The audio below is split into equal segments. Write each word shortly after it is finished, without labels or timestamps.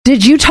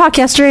Did you talk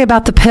yesterday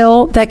about the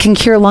pill that can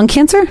cure lung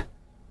cancer?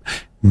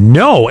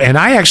 No, and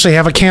I actually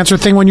have a cancer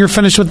thing when you're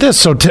finished with this,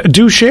 so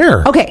do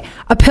share. Okay,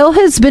 a pill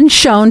has been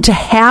shown to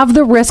have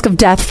the risk of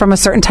death from a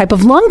certain type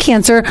of lung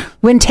cancer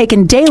when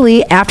taken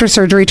daily after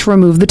surgery to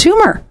remove the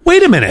tumor.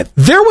 Wait a minute.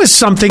 There was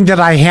something that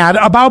I had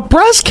about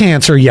breast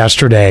cancer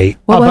yesterday.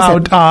 What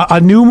was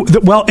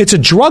it? It's a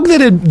drug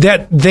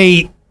that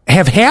they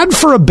have had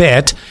for a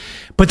bit,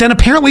 but then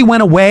apparently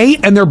went away,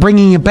 and they're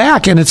bringing it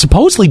back, and it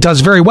supposedly does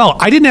very well.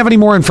 I didn't have any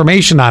more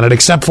information on it,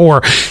 except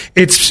for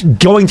it's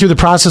going through the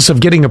process of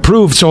getting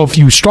approved. So if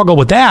you struggle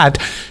with that,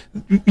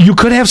 you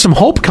could have some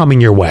hope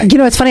coming your way. You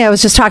know, it's funny. I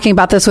was just talking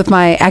about this with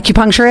my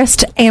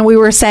acupuncturist, and we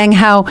were saying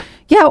how,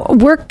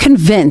 we're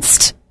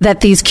convinced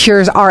that these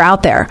cures are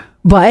out there,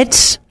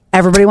 but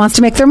everybody wants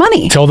to make their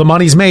money. Till the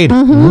money's made.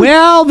 Mm-hmm.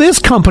 Well, this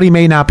company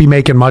may not be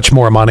making much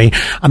more money.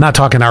 I'm not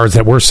talking ours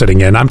that we're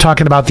sitting in. I'm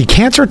talking about the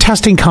cancer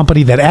testing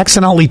company that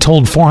accidentally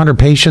told 400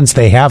 patients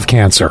they have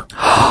cancer.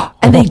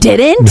 And they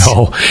didn't?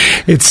 No.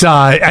 It's,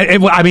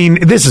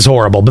 this is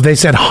horrible, but they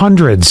said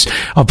hundreds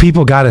of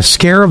people got a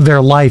scare of their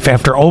life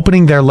after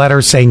opening their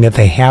letters saying that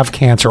they have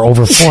cancer.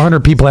 Over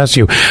 400 people, asked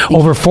you,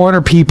 over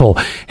 400 people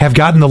have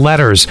gotten the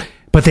letters,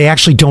 but they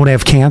actually don't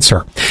have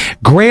cancer.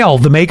 Grail,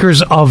 the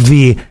makers of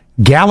the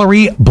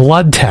Gallery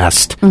blood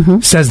test,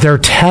 says their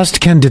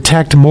test can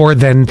detect more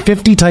than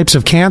 50 types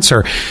of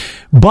cancer,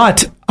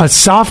 but a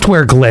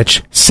software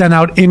glitch sent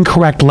out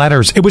incorrect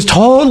letters. It was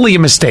totally a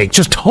mistake,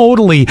 just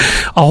totally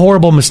a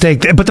horrible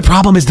mistake. But the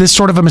problem is this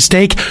sort of a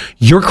mistake,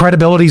 your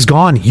credibility's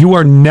gone. You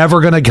are never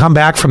going to come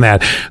back from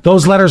that.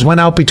 Those letters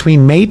went out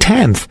between May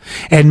 10th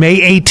and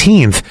May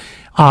 18th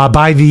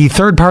by the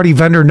third-party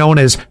vendor known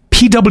as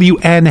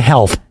PWN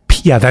Health.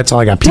 Yeah, that's all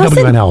I got.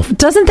 PWN Health.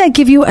 Doesn't that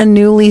give you a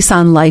new lease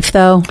on life,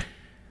 though?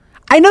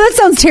 I know that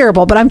sounds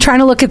terrible, but I'm trying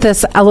to look at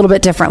this a little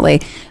bit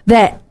differently.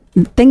 That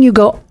thing you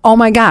go, oh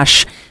my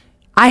gosh,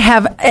 I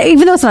have,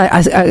 even though it's not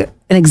an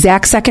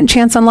exact second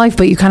chance on life,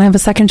 but you kind of have a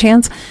second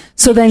chance.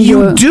 So then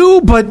you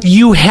do, but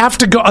you have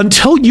to go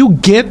until you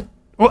get,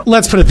 well,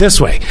 let's put it this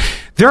way.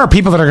 There are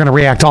people that are going to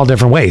react all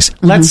different ways.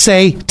 Let's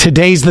say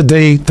today's the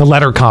day the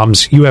letter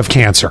comes, you have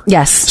cancer.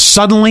 Yes.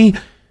 Suddenly,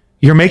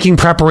 you're making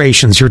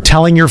preparations. You're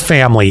telling your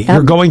family. Yep.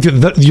 You're going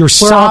through. You're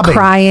sobbing. All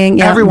crying.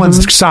 Yep.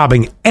 Everyone's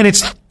sobbing, and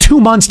it's 2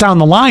 months down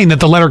the line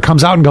that the letter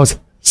comes out and goes,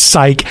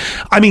 "Psych."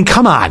 I mean,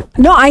 come on.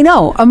 No, I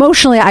know.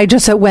 Emotionally, I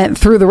just went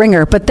through the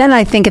ringer, but then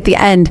I think at the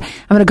end,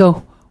 I'm going to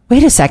go,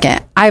 "Wait a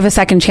second. I have a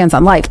second chance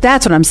on life."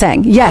 That's what I'm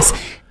saying. Yes.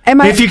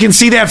 If you can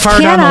see that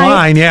far down the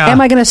line, yeah. Am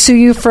I going to sue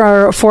you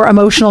for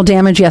emotional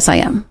damage? Yes, I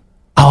am.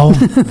 Oh,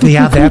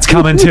 yeah, that's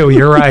coming too.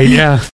 You're right. Yeah.